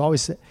it. So you should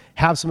always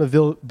have some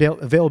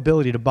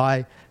availability to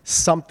buy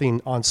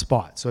something on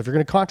spot. So if you're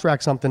going to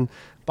contract something,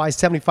 buy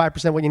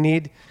 75% what you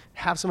need.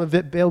 Have some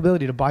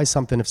availability to buy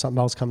something if something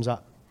else comes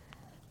up.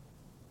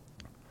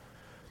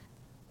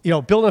 You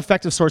know, build an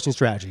effective sourcing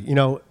strategy. You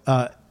know,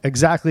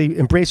 exactly,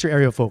 embrace your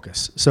area of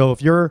focus. So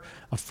if you're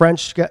going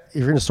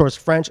to source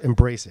French,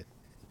 embrace it.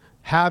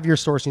 Have your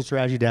sourcing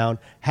strategy down,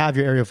 have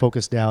your area of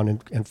focus down,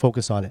 and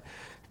focus on it.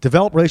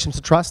 Develop relationships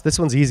of trust. This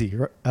one's easy.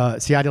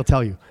 CID will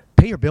tell you,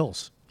 pay your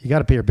bills. You got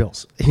to pay your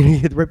bills.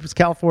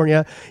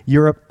 California,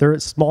 Europe, they're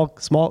small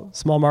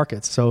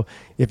markets. So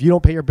if you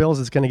don't pay your bills,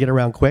 it's going to get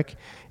around quick,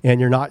 and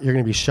you're going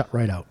to be shut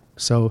right out.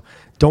 So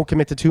don't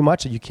commit to too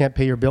much that you can't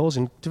pay your bills,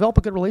 and develop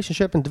a good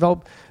relationship and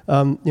develop,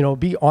 you know,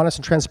 be honest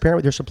and transparent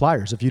with your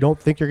suppliers. If you don't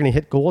think you're going to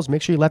hit goals,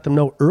 make sure you let them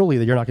know early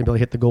that you're not going to be able to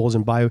hit the goals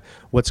and buy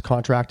what's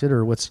contracted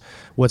or what's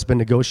been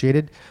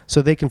negotiated,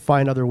 so they can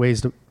find other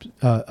ways to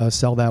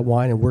sell that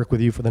wine and work with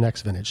you for the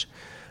next vintage.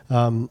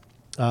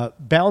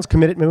 Balance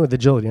commitment with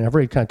agility, and I've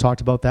already kind of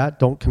talked about that.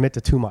 Don't commit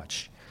to too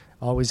much.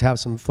 Always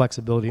have some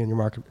flexibility in your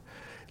market.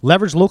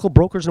 Leverage local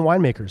brokers and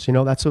winemakers. You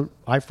know, that's what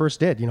I first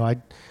did. You know,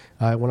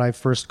 when I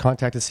first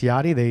contacted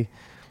Ciati, they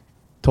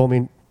told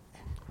me,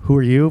 "Who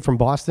are you from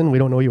Boston? We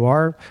don't know who you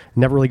are."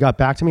 Never really got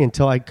back to me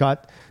until I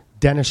got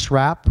Dennis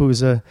Schrapp,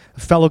 who's a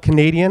fellow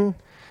Canadian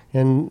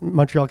and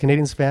Montreal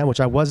Canadiens fan, which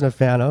I wasn't a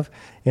fan of,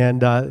 and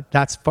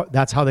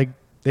that's how they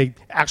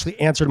actually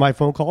answered my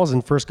phone calls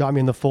and first got me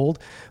in the fold.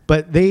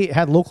 But they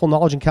had local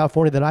knowledge in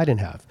California that I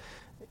didn't have.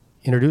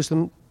 Introduced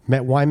them,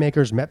 met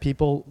winemakers, met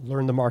people,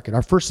 learned the market.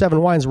 Our first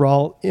 7 wines were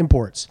all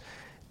imports.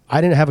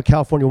 I didn't have a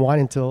California wine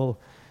until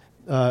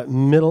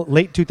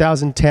late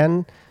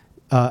 2010,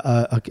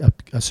 a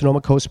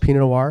Sonoma Coast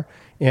Pinot Noir,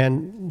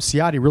 and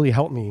Ciati really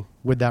helped me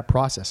with that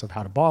process of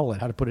how to bottle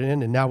it, how to put it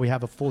in, and now we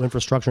have a full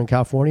infrastructure in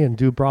California and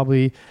do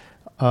probably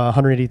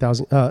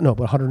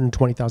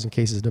 120,000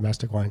 cases of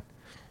domestic wine.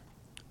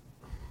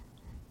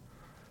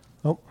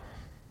 Oh,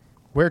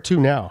 where to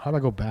now? How do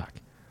I go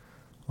back?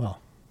 Well,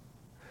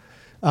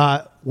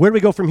 where do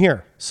we go from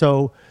here?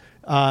 So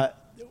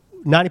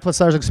 90 plus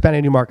sellers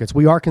expanding new markets.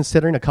 We are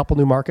considering a couple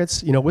new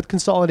markets, you know, with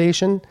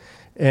consolidation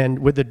and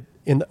with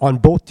on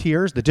both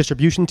tiers, the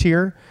distribution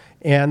tier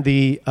and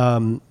the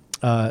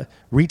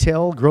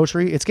retail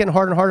grocery. It's getting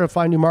harder and harder to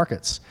find new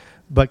markets,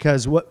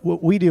 because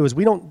what we do is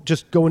we don't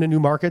just go into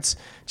new markets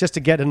just to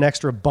get an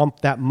extra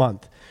bump that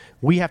month.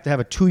 We have to have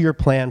a 2-year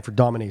plan for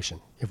domination.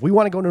 If we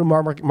want to go into a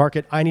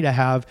market, I need to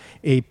have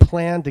a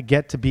plan to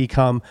get to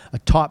become a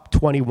top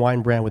 20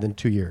 wine brand within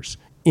 2 years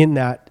in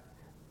that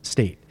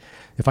state.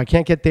 If I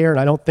can't get there and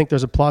I don't think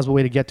there's a plausible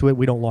way to get to it,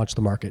 we don't launch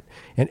the market.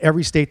 And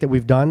every state that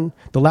we've done,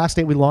 the last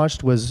state we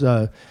launched was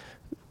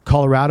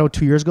Colorado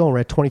 2 years ago, and we're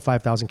at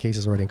 25,000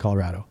 cases already in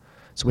Colorado.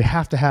 So we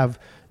have to have,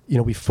 you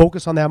know, we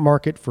focus on that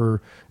market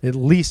for at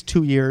least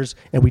 2 years,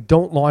 and we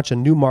don't launch a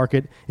new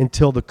market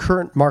until the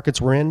current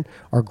markets we're in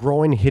are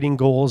growing, hitting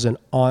goals, and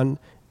on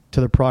to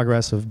the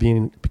progress of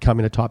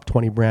becoming a top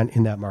 20 brand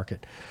in that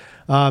market.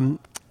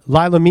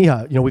 Lila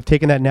Mija, you know, we've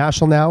taken that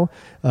national now.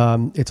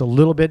 It's a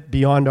little bit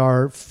beyond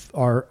our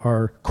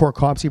core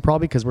competency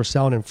probably, because we're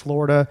selling in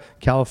Florida,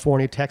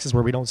 California, Texas,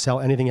 where we don't sell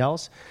anything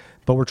else.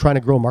 But we're trying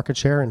to grow market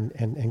share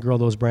and grow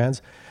those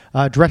brands.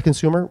 Direct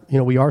consumer, you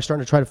know, we are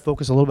starting to try to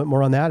focus a little bit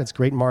more on that. It's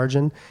great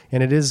margin,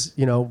 and it is,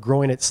 you know,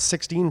 growing at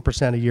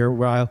 16% a year,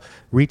 while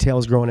retail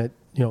is growing at,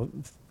 you know,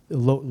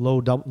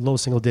 low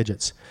single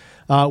digits.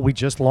 We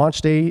just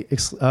launched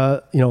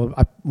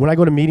when I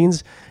go to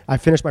meetings, I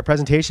finish my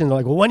presentation, they're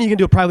like, well, when are you going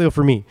to do a private label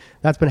for me?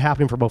 That's been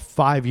happening for about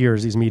 5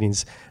 years, these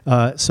meetings.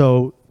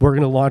 So we're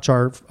going to launch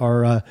our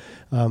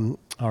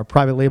our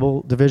private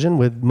label division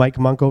with Mike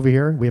Monk over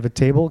here. We have a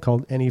table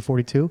called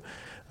NE42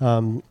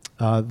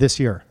 this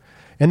year.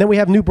 And then we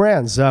have new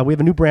brands. We have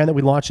a new brand that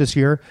we launched this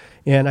year.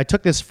 And I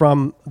took this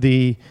from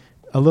a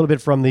little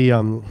bit from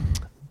the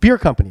beer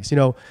companies.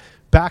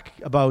 Back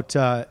about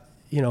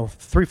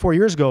 3-4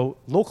 years ago,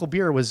 local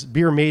beer was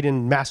beer made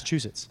in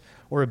Massachusetts,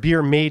 or a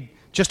beer made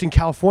just in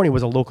California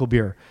was a local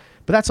beer.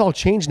 But that's all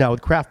changed now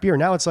with craft beer.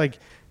 Now it's like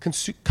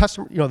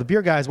the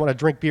beer guys want to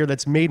drink beer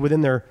that's made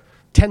within their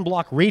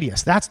 10-block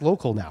radius. That's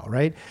local now,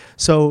 right?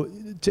 So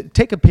to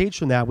take a page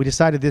from that, we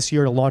decided this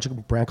year to launch a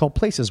brand called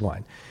Places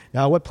Wine.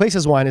 Now, what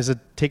Places Wine is to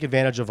take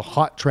advantage of a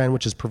hot trend,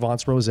 which is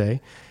Provence Rosé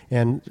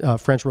and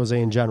French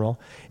Rosé in general.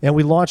 And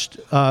we launched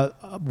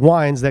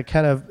wines that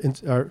kind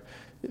of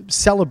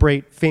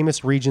celebrate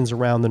famous regions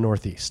around the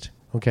Northeast.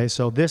 Okay,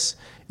 so this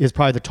is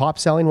probably the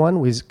top-selling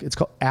one. It's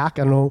called AC. I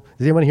don't know.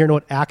 Does anyone here know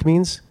what AC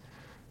means?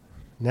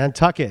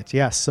 Nantucket,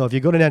 yes. So if you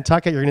go to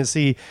Nantucket, you're going to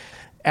see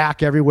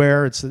AC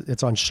everywhere.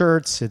 It's on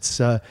shirts. It's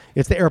the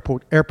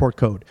airport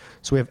code.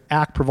 So we have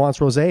AC Provence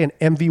Rosé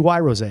and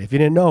MVY Rosé. If you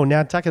didn't know,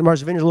 Nantucket and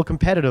Martha's Vineyard are a little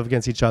competitive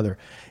against each other,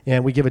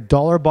 and we give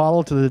 $1 a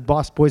bottle to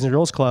the Boys and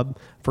Girls Club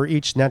for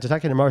each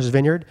Nantucket and Martha's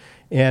Vineyard,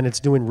 and it's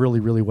doing really,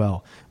 really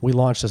well. We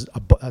launched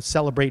a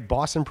Celebrate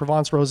Boston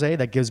Provence Rosé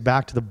that gives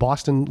back to the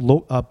Boston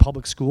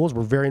public schools.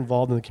 We're very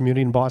involved in the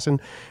community in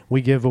Boston.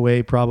 We give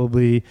away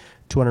probably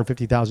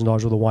 $250,000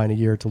 worth of wine a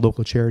year to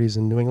local charities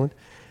in New England.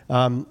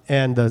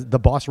 And the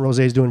Boston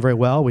Rosé is doing very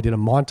well. We did a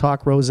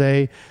Montauk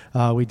Rosé.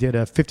 We did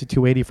a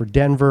 5280 for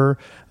Denver.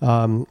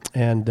 And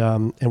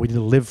we did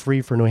a Live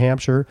Free for New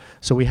Hampshire.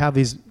 So we have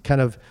these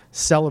kind of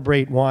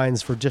celebrate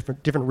wines for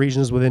different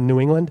regions within New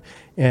England.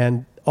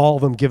 And all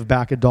of them give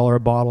back $1 a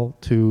bottle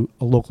to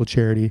a local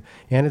charity.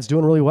 And it's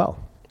doing really well.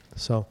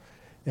 So,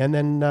 and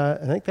then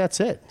I think that's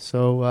it.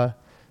 So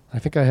I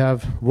think I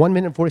have 1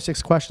 minute and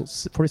 46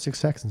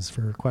 seconds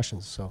for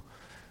questions. So.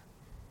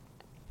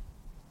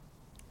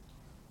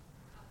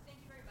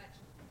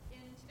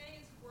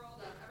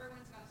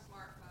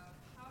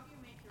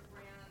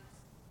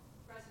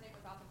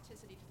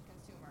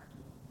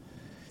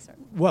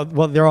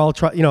 Well, they're all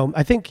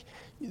I think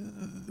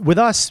with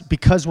us,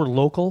 because we're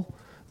local,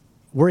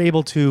 we're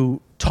able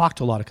to talk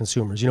to a lot of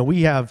consumers.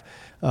 We have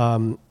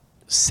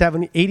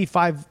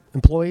 85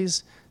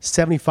 employees,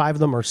 75 of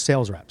them are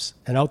sales reps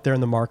and out there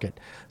in the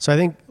market. So I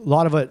think a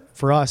lot of it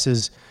for us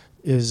is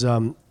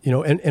and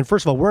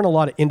first of all, we're in a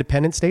lot of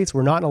independent states.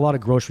 We're not in a lot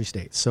of grocery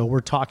states. So we're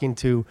talking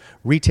to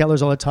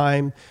retailers all the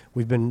time.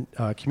 We've been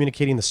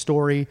communicating the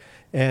story.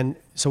 And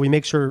so we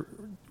make sure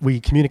we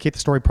communicate the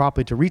story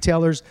properly to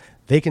retailers.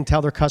 They can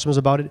tell their customers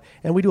about it.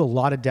 And we do a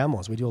lot of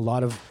demos. We do a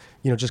lot of,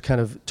 just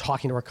kind of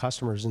talking to our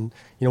customers. And,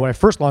 when I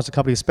first launched the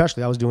company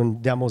especially, I was doing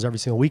demos every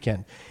single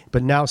weekend.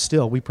 But now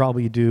still, we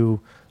probably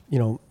do,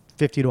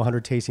 50 to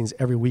 100 tastings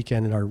every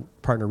weekend in our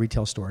partner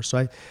retail stores.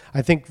 So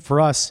I think for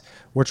us,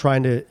 we're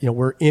trying to,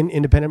 we're in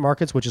independent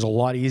markets, which is a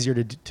lot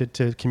easier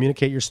to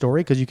communicate your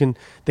story because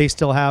they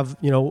still have,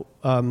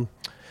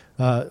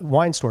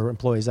 wine store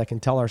employees that can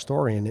tell our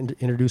story and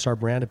introduce our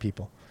brand to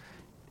people.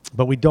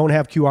 But we don't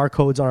have QR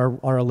codes on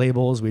our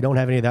labels. We don't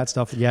have any of that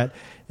stuff yet.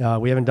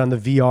 We haven't done the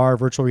VR,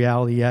 virtual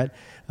reality yet.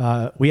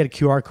 We had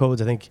QR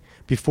codes, I think,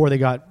 before they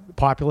got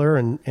popular,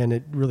 and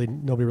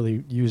nobody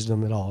really used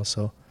them at all.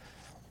 So.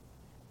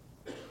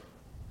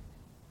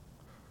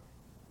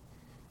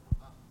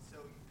 So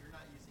you're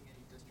not using any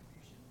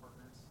distribution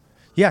partners?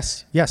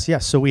 Yes.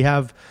 So we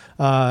have,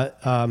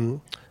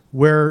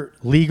 where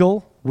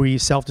legal, we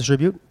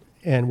self-distribute.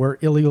 And where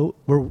illegal,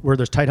 where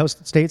there's tight house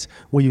states,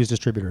 we use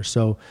distributors.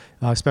 So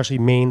especially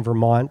Maine,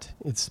 Vermont,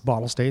 it's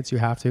bottle states, you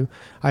have to.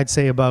 I'd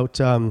say about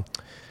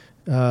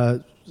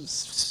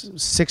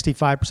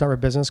 65% of our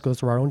business goes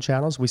through our own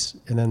channels,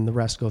 and then the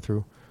rest go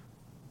through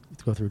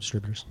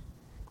distributors.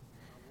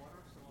 What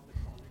are some of the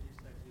qualities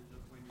that you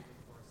look when you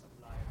look for a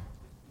supplier?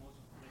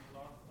 Because a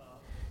lot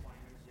of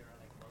wineries here are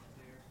like work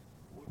players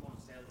who would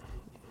want to sell to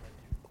people like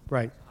you.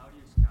 Right. So how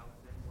do you scout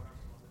them? What are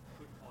some of the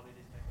good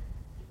qualities that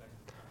you guys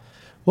look for?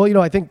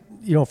 Well, I think,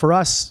 for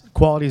us,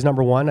 quality is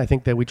number one. I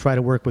think that we try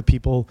to work with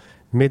people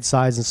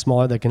mid-size and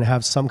smaller that can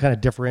have some kind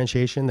of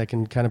differentiation, that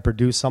can kind of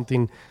produce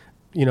something,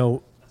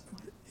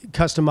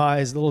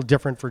 customized, a little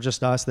different for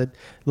just us, that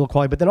little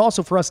quality. But then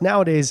also for us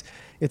nowadays,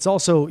 it's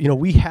also,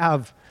 we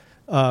have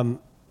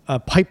a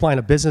pipeline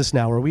of business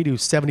now where we do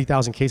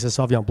 70,000 cases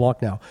of Sauvignon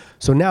Blanc now.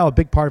 So now a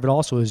big part of it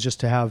also is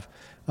just to have,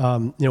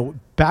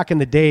 back in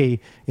the day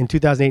in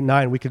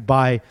 2008-9, we could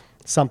buy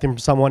something from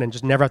someone and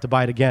just never have to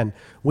buy it again.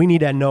 We need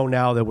to know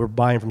now that we're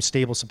buying from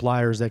stable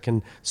suppliers that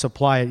can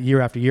supply it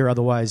year after year.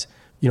 Otherwise,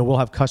 we'll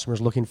have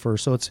customers looking for.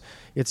 So it's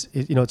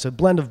a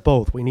blend of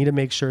both. We need to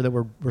make sure that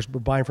we're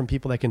buying from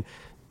people that can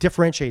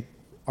differentiate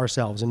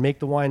ourselves and make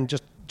the wine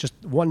just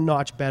one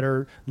notch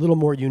better, a little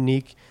more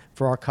unique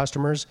for our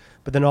customers,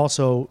 but then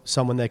also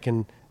someone that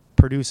can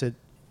produce it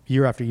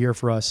year after year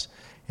for us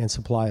and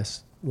supply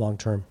us long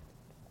term.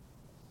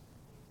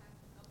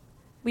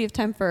 We have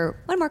time for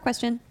one more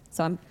question.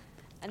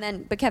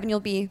 But Kevin, you'll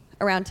be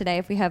around today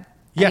if we have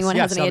anyone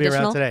has any I'll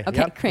additional. Be around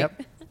today. Okay, great.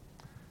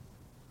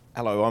 I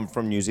Hello, I'm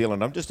from New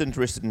Zealand. I'm just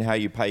interested in how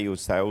you pay your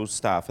sales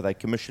staff. Are they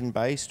commission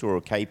based or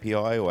a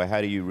KPI, or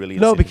how do you really?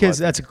 No, because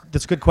incentivize them?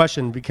 that's a good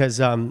question. Because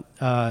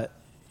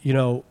you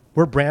know,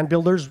 we're brand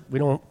builders. We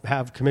don't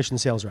have commission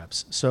sales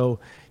reps. So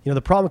you know,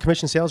 the problem with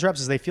commission sales reps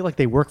is they feel like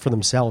they work for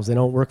themselves. They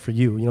don't work for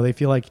you. You know, they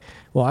feel like,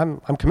 well,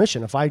 I'm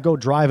commissioned. If I go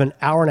drive an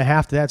hour and a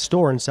half to that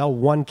store and sell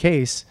one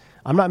case,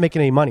 I'm not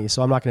making any money,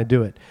 so I'm not going to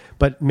do it.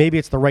 But maybe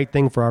it's the right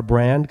thing for our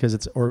brand because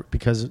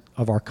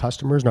of our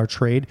customers and our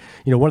trade.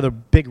 You know, one of the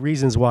big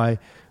reasons why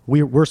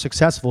we're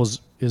successful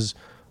is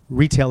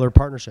retailer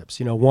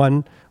partnerships. You know,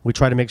 one, we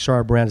try to make sure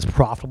our brand is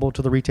profitable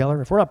to the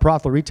retailer. If we're not a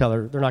profitable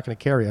retailer, they're not going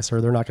to carry us or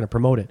they're not going to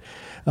promote it.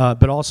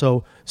 But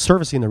also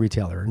servicing the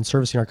retailer and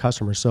servicing our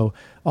customers. So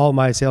all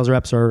my sales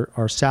reps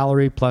are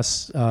salary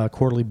plus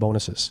quarterly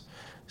bonuses.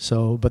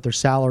 So, but their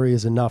salary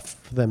is enough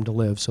for them to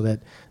live, so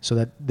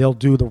that they'll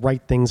do the right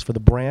things for the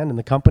brand and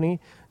the company,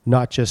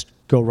 not just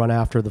go run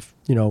after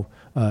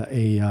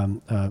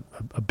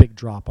a big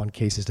drop on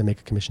cases to make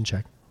a commission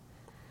check.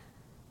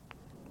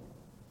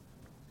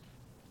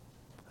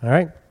 All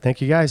right, thank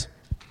you guys.